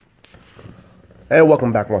And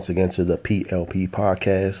welcome back once again to the PLP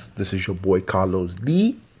Podcast. This is your boy Carlos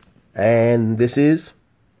D. And this is...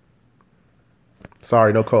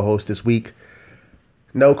 Sorry, no co-host this week.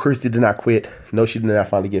 No, Christy did not quit. No, she did not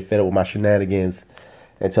finally get fed up with my shenanigans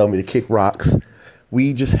and tell me to kick rocks.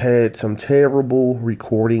 We just had some terrible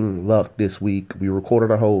recording luck this week. We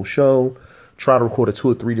recorded a whole show. Tried to record it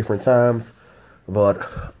 2 or 3 different times. But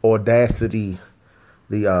Audacity,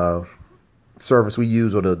 the service we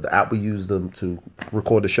use, or the app we use them to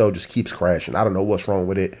record the show, just keeps crashing. I don't know what's wrong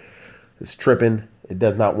with it. It's tripping. It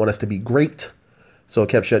does not want us to be great. So it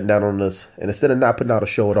kept shutting down on us. And instead of not putting out a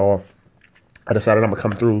show at all, I decided I'm going to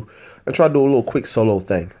come through and try to do a little quick solo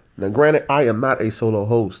thing. Now, granted, I am not a solo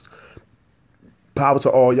host. Power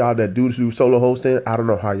to all y'all that do solo hosting. I don't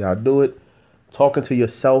know how y'all do it. Talking to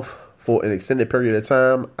yourself for an extended period of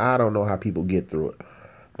time, I don't know how people get through it.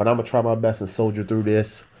 But I'm going to try my best and soldier through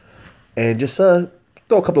this. And just throw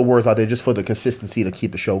a couple of words out there just for the consistency to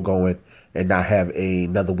keep the show going and not have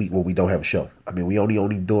another week where we don't have a show. I mean, we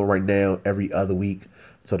only do it right now every other week.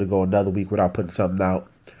 So to go another week without putting something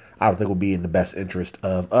out, I don't think would be in the best interest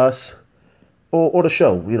of us or the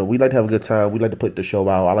show. You know, we like to have a good time. We like to put the show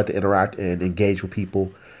out. I like to interact and engage with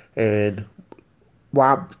people. And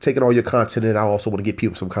while I'm taking all your content in, I also want to get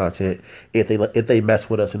people some content if they mess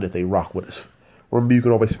with us and if they rock with us. Remember, you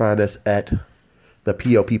can always find us at the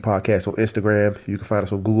PLP Podcast on Instagram. You can find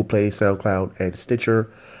us on Google Play, SoundCloud, and Stitcher,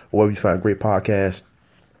 or wherever you find great podcasts.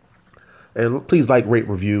 And please like, rate,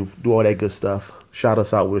 review, do all that good stuff. Shout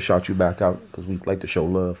us out. We'll shout you back out because we like to show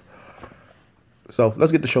love. So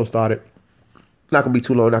let's get the show started. Not going to be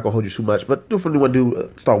too long. Not going to hold you too much. But definitely want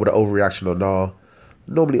to start with an overreaction or null.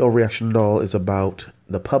 Normally, overreaction or null is about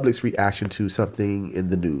the public's reaction to something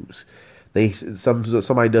in the news.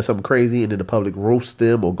 Somebody does something crazy and then the public roasts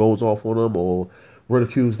them or goes off on them or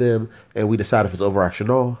ridicules them, and we decide if it's overreaction or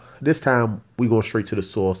null. This time, we're going straight to the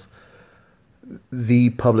source.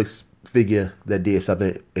 The public's figure that did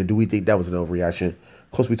something, and do we think that was an overreaction?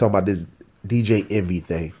 Of course, we talking about this DJ Envy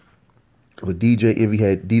thing. When DJ Envy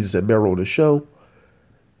had Deezus and Mero on the show,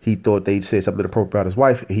 he thought they'd say something inappropriate about his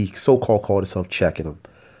wife, and he so-called called himself checking him.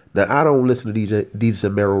 Now, I don't listen to Deezus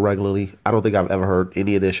and Mero regularly. I don't think I've ever heard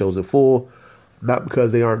any of their shows in full. Not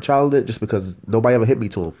because they aren't challenging, just because nobody ever hit me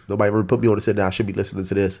to them. Nobody ever put me on and said, "Now I should be listening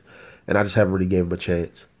to this," and I just haven't really gave them a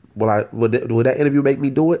chance. Would that interview make me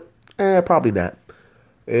do it? Probably not.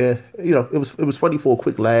 You know, it was funny for a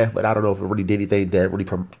quick laugh, but I don't know if it really did anything that really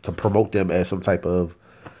to promote them as some type of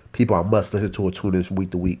people I must listen to or tune in week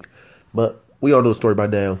to week. But we all know the story by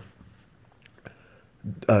now.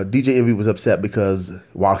 DJ Envy was upset because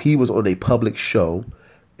while he was on a public show,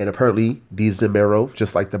 and apparently Deezus and Mero,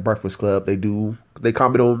 just like the Breakfast Club, they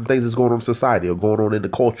comment on things that's going on in society or going on in the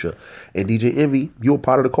culture. And DJ Envy, you're a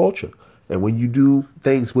part of the culture. And when you do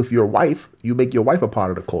things with your wife, you make your wife a part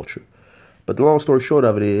of the culture. But the long story short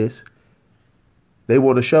of it is, they were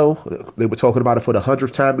on the show. They were talking about it for the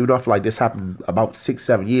 100th time. Even though I feel like this happened about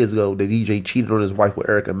 6-7 years ago. The DJ cheated on his wife with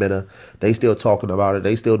Erica Mena. They still talking about it.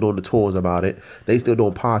 They still doing the tours about it. They still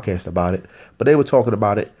doing podcasts about it. But they were talking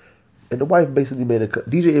about it. And the wife basically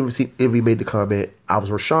DJ Envy made the comment, "I was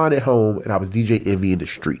Rashawn at home and I was DJ Envy in the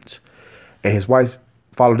streets." And his wife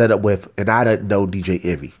followed that up with, "And I didn't know DJ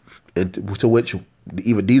Envy." And to which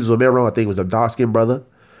either Deezus or Mero, I think it was a dark-skinned brother.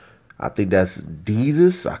 I think that's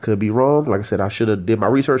Deezus. I could be wrong. Like I said, I should have did my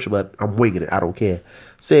research, but I'm winging it. I don't care.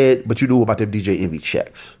 Said, "But you knew about them DJ Envy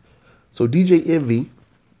checks." So DJ Envy,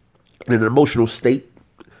 in an emotional state,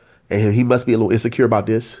 and he must be a little insecure about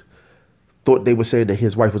this, thought they were saying that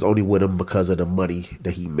his wife was only with him because of the money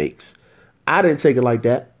that he makes. I didn't take it like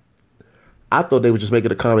that. I thought they were just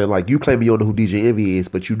making a comment like, you claim you don't know who DJ Envy is,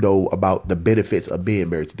 but you know about the benefits of being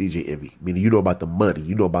married to DJ Envy. Meaning you know about the money.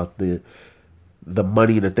 You know about the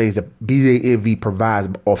money and the things that DJ Envy provides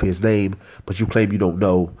off his name, but you claim you don't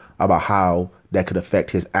know about how that could affect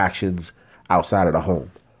his actions outside of the home.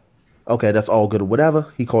 Okay, that's all good or whatever.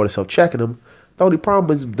 He called himself checking him. The only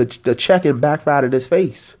problem is the checking backfired in his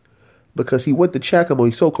face. Because he went to check him, or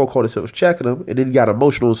he so-called called himself checking him, and then he got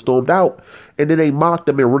emotional and stormed out, and then they mocked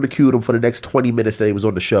him and ridiculed him for the next 20 minutes that he was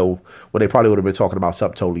on the show, when they probably would have been talking about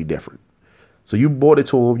something totally different. So you brought it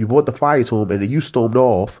to him, you brought the fire to him, and then you stormed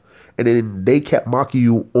off, and then they kept mocking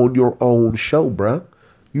you on your own show, bruh.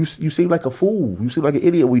 You seem like a fool. You seem like an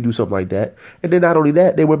idiot when you do something like that. And then not only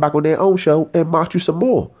that, they went back on their own show and mocked you some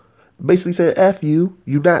more. Basically saying, "F you,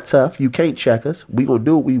 you not tough, you can't check us. We gonna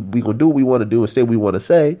do what we gonna do what we want to do and say what we want to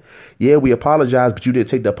say. Yeah, we apologize, but you didn't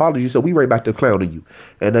take the apology, so we right back to clowning you.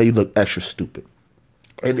 And now you look extra stupid."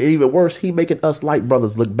 And even worse, he making us light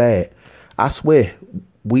brothers look bad. I swear,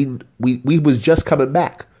 we was just coming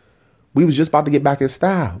back. We was just about to get back in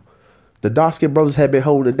style. The dark-skinned brothers have been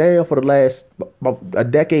holding it down for the last about a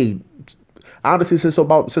decade. Honestly, since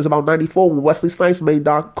about 94 when Wesley Snipes made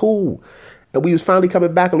Doc cool. And we was finally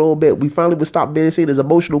coming back a little bit. We finally would stop being seen as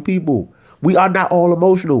emotional people. We are not all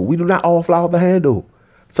emotional. We do not all fly off the handle.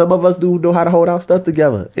 Some of us do know how to hold our stuff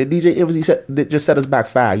together. And DJ Envy just set us back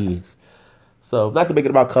 5 years. So, not to make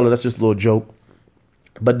it about color, that's just a little joke.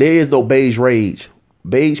 But there is no beige rage.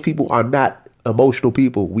 Beige people are not emotional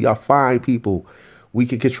people. We are fine people. We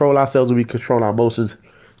can control ourselves and we control our emotions.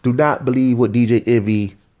 Do not believe what DJ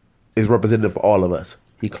Envy is representative for all of us.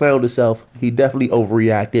 He clowned himself. He definitely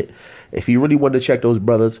overreacted. If he really wanted to check those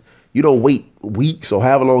brothers, you don't wait weeks or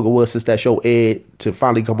however long it was since that show aired to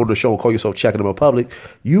finally come on the show and call yourself checking them in public.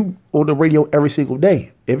 You on the radio every single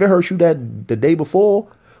day. If it hurts you that the day before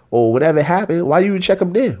or whatever happened, why do you check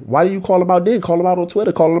them then? Why do you call them out then? Call them out on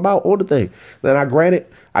Twitter. Call them out on the thing. Then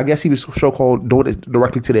I guess he was so-called doing it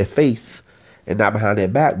directly to their face and not behind their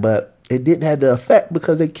back, but it didn't have the effect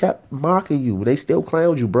because they kept mocking you. They still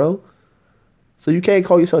clowned you, bro. So you can't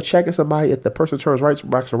call yourself checking somebody if the person turns right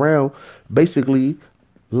back around, basically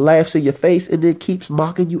laughs in your face, and then keeps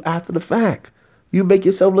mocking you after the fact. You make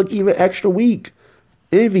yourself look even extra weak.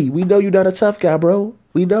 Envy, we know you're not a tough guy, bro.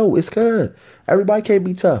 We know it's good. Everybody can't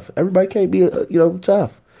be tough. Everybody can't be,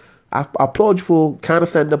 tough. I applaud you for kind of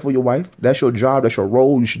standing up for your wife. That's your job. That's your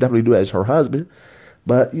role. You should definitely do that as her husband.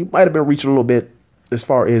 But you might have been reaching a little bit as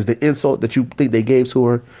far as the insult that you think they gave to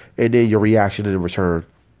her and then your reaction in return.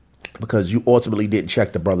 Because you ultimately didn't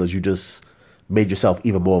check the brothers. You just made yourself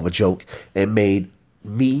even more of a joke and made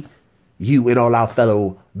me, you, and all our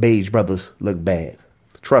fellow beige brothers look bad.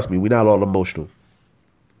 Trust me, we're not all emotional.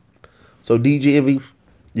 So DJ Envy,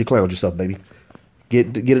 you clowned yourself, baby.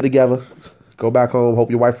 Get it together. Go back home. Hope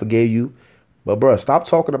your wife forgave you. But bruh, stop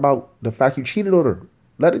talking about the fact you cheated on her.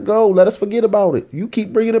 Let it go. Let us forget about it. You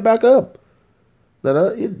keep bringing it back up.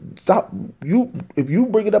 Stop. If you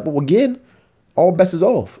bring it up again, all bets is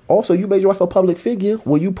off. Also, you made your wife a public figure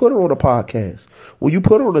when you put her on a podcast, when you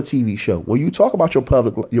put her on a TV show, when you talk about your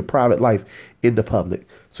private life in the public.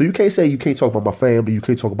 So you can't say you can't talk about my family, you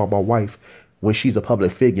can't talk about my wife when she's a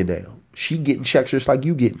public figure now. She getting checks just like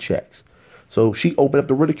you getting checks. So she opened up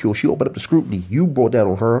the ridicule. She opened up the scrutiny. You brought that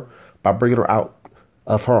on her by bringing her out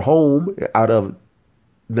of her home, out of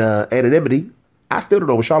the anonymity. I still don't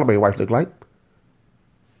know what Charlamagne's wife looked like.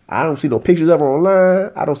 I don't see no pictures of her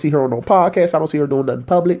online. I don't see her on no podcast. I don't see her doing nothing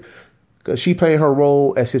public because she playing her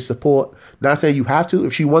role as his support. Not saying you have to.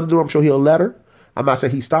 If she wanted to do it, I'm sure he'll let her. I'm not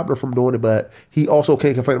saying he stopped her from doing it, but he also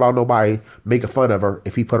can't complain about nobody making fun of her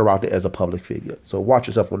if he put her out there as a public figure. So watch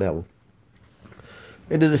yourself on that one.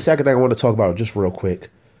 And then the second thing I want to talk about just real quick.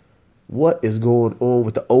 What is going on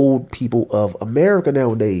with the old people of America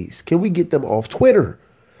nowadays? Can we get them off Twitter?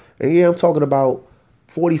 And yeah, I'm talking about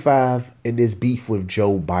 45 in this beef with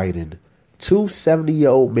Joe Biden. Two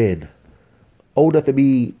 70-year-old men. Not old enough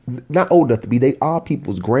to be, they are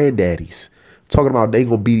people's granddaddies. Talking about they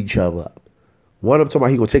gonna beat each other up. One of them talking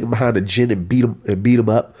about he gonna take him behind the gin and beat him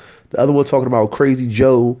up. The other one talking about Crazy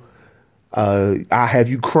Joe. I have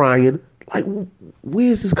you crying. Like, where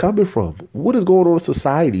is this coming from? What is going on in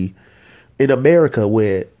society in America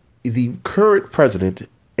where the current president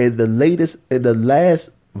and the last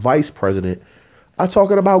vice president are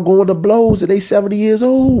talking about going to blows and they 70 years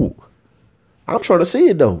old? I'm trying to see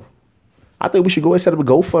it though. I think we should go and set up a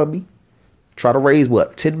GoFundMe. Try to raise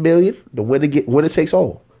what, 10 million? The winner takes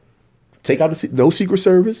all. Take out no Secret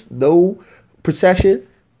Service, no protection.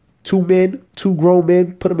 Two grown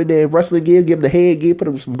men, put them in their wrestling gear, give them the head gear, put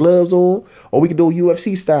them some gloves on, or we can do it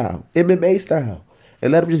UFC style, MMA style,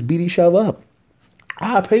 and let them just beat each other up.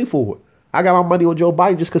 I pay for it. I got my money on Joe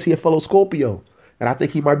Biden just because he's a fellow Scorpio, and I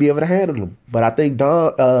think he might be able to handle them. But I think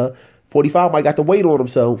Don 45 might got the weight on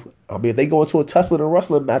himself. I mean, if they go into a tussling and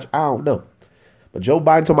wrestling match, I don't know. But Joe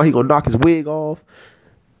Biden talking about he gonna knock his wig off.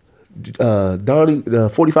 Donnie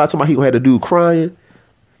 45 talking about he gonna have the dude crying.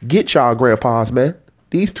 Get y'all grandpas, man.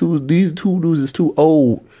 These two dudes is too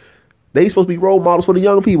old. They supposed to be role models for the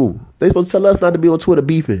young people. They supposed to tell us not to be on Twitter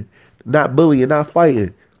beefing, not bullying, not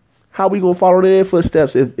fighting. How we gonna follow their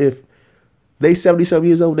footsteps if they 70-something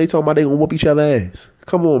years old and they talking about they gonna whoop each other's ass?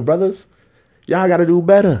 Come on, brothers. Y'all gotta do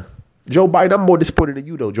better. Joe Biden, I'm more disappointed in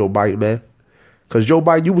you though, Joe Biden, man. Because Joe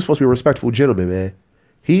Biden, you were supposed to be a respectful gentleman, man.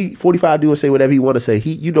 He 45 do and say whatever he want to say.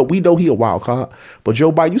 We know he a wild card. But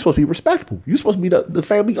Joe Biden, you supposed to be respectable. You supposed to be the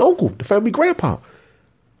family uncle, the family grandpa.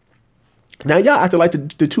 Now y'all acting like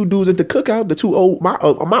the two dudes at the cookout, the two old my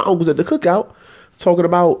uncles at the cookout, talking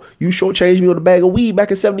about you shortchanged me on a bag of weed back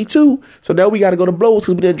in 72. So now we got to go to blows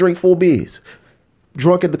because we didn't drink 4 beers.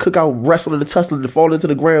 Drunk at the cookout, wrestling and tussling and falling into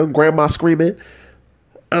the ground. Grandma screaming.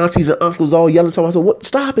 aunties and uncles all yelling to me. I said, "What?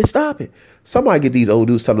 Stop it! Stop it! Somebody get these old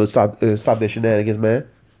dudes telling them to stop their shenanigans, man.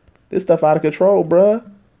 This stuff out of control, bruh.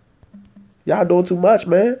 Y'all doing too much,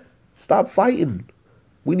 man. Stop fighting.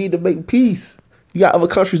 We need to make peace. You got other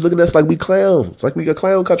countries looking at us like we clowns, like we a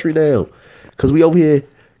clown country now, because we over here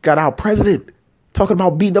got our president talking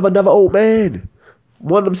about beating up another old man.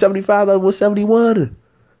 One of them 75, the other one 71.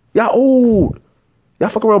 Y'all old. Y'all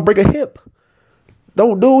fuck around, break a hip.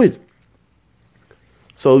 Don't do it."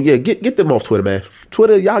 So yeah, get them off Twitter, man.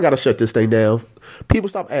 Twitter, y'all gotta shut this thing down. People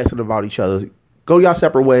stop asking about each other. Go y'all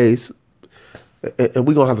separate ways. And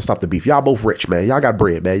we gonna have to stop the beef. Y'all both rich, man. Y'all got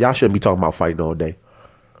bread, man. Y'all shouldn't be talking about fighting all day.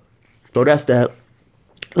 So that's that.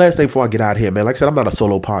 Last thing before I get out of here, man. Like I said, I'm not a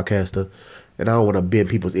solo podcaster, and I don't want to bend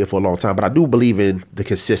people's ear for a long time, but I do believe in the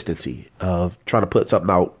consistency of trying to put something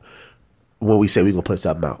out when we say we're going to put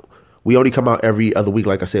something out. We only come out every other week,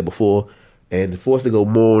 like I said before, and for us to go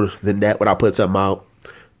more than that without putting something out,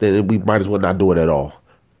 then we might as well not do it at all.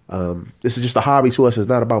 This is just a hobby to us. It's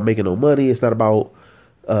not about making no money. It's not about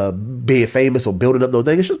being famous or building up no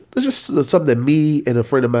thing. It's just something that me and a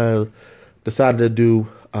friend of mine decided to do.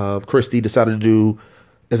 Christy decided to do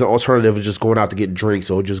as an alternative of just going out to get drinks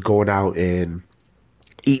or just going out and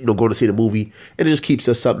eating or going to see the movie. And it just keeps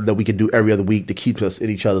us something that we can do every other week that keeps us in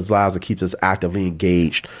each other's lives and keeps us actively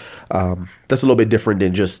engaged. That's a little bit different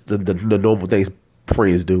than just the normal things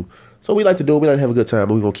friends do. So we like to do it. We like to have a good time,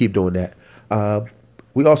 and we're going to keep doing that.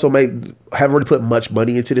 We also haven't really put much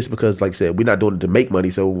money into this because, like I said, we're not doing it to make money.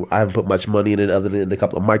 So I haven't put much money in it other than a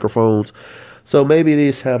couple of microphones. So maybe it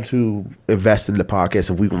is time to invest in the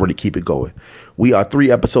podcast if we can really keep it going. We are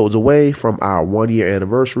 3 episodes away from our 1-year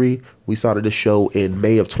anniversary. We started this show in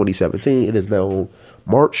May of 2017. It is now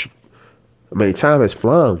March. I mean, time has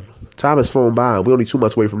flown. Time has flown by. We're only 2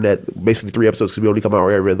 months away from that. Basically 3 episodes because we only come out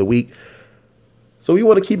every other week. So we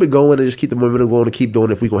want to keep it going and just keep the momentum going and keep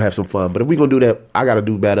doing it if we're going to have some fun. But if we're going to do that, I got to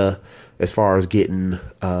do better as far as getting,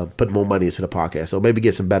 putting more money into the podcast. So maybe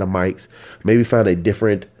get some better mics. Maybe find a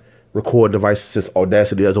different recording device since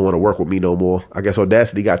Audacity doesn't want to work with me no more. I guess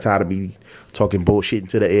Audacity got tired of me talking bullshit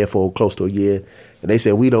into the air for close to a year. And they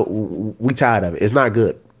said, we tired of it. It's not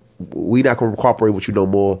good. We not going to cooperate with you no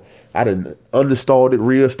more. I done uninstalled it,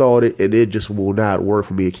 reinstalled it, and it just will not work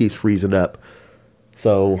for me. It keeps freezing up.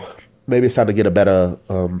 So maybe it's time to get a better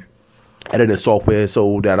editing software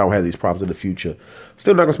so that I don't have these problems in the future.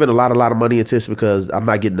 Still not going to spend a lot of money into this because I'm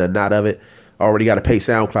not getting a nut of it. I already got to pay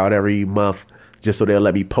SoundCloud every month just so they'll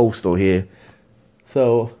let me post on here.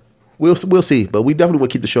 So we'll see. But we definitely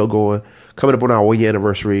want to keep the show going. Coming up on our 1-year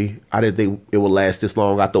anniversary, I didn't think it would last this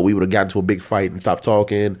long. I thought we would have gotten to a big fight and stopped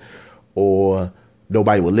talking or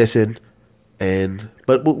nobody would listen.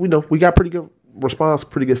 But we got pretty good response,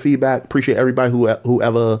 pretty good feedback. Appreciate everybody who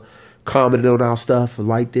ever commented on our stuff,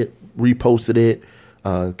 liked it, reposted it,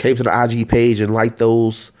 came to the IG page and liked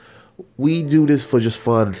those. We do this for just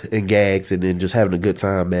fun and gags and then just having a good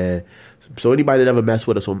time, man. So anybody that ever mess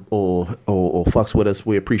with us or fucks with us,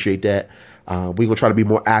 we appreciate that. We're going to try to be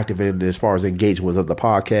more active in as far as engagement with other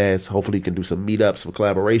podcasts. Hopefully we can do some meetups, some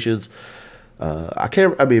collaborations.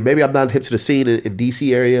 Maybe I'm not hip to the scene in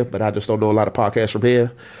DC area, but I just don't know a lot of podcasts from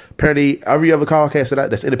here. Apparently every other podcast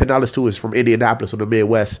that's independent I listen to is from Indianapolis or the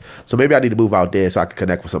Midwest. So maybe I need to move out there so I can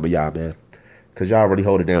connect with some of y'all, man. Because y'all already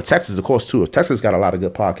hold it down. Texas, of course, too. Texas got a lot of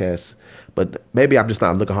good podcasts. But maybe I'm just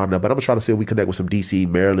not looking hard enough. But I'm going to try to see if we connect with some DC,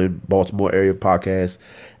 Maryland, Baltimore area podcasts.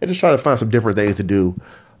 And just try to find some different things to do.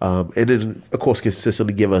 And then, of course,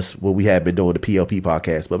 consistently give us what we have been doing, the PLP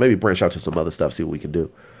Podcast. But maybe branch out to some other stuff, see what we can do.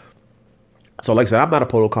 So like I said, I'm not a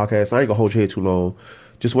polo podcast. I ain't going to hold you here too long.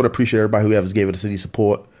 Just want to appreciate everybody who has given us any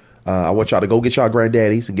support. I want y'all to go get y'all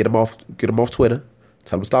granddaddies and get them off Twitter.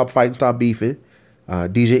 Tell them to stop fighting, stop beefing.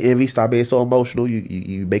 DJ Envy, stop being so emotional.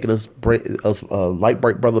 You making us light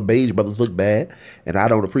bright beige brothers look bad, and I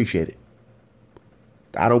don't appreciate it.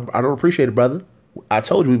 I don't appreciate it, brother. I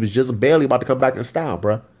told you we was just barely about to come back in style,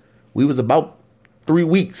 bro. We was about 3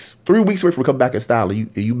 weeks away from coming back in style,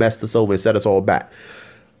 and you messed us over and set us all back.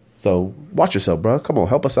 So watch yourself, bro. Come on,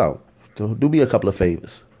 help us out. Do me a couple of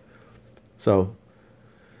favors. So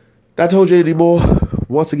not told you anymore.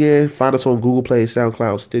 Once again, find us on Google Play,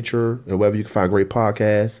 SoundCloud, Stitcher, and wherever you can find great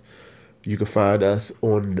podcasts. You can find us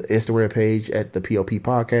on the Instagram page at the PLP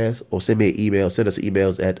Podcast, or send me an email. Send us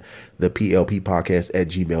emails at the PLP Podcast at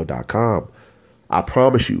gmail.com. I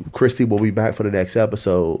promise you, Christy will be back for the next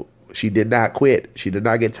episode. She did not quit. She did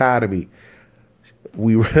not get tired of me.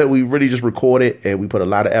 We really just recorded, and we put a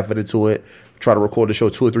lot of effort into it. Try to record the show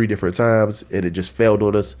 2 or 3 different times, and it just failed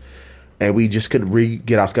on us. And we just couldn't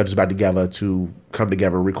get our schedules back together to come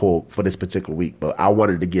together and record for this particular week. But I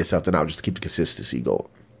wanted to get something out just to keep the consistency going.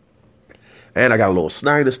 And I got a little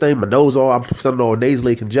snot in this thing. My nose I'm feeling all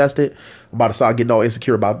nasally congested. I'm about to start getting all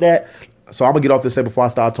insecure about that. So I'm going to get off this thing before I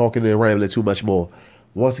start talking and rambling too much more.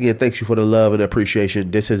 Once again, thanks you for the love and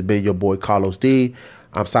appreciation. This has been your boy Carlos D.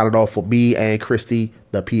 I'm signing off for me and Christy,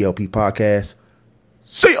 the PLP Podcast.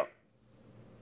 See ya!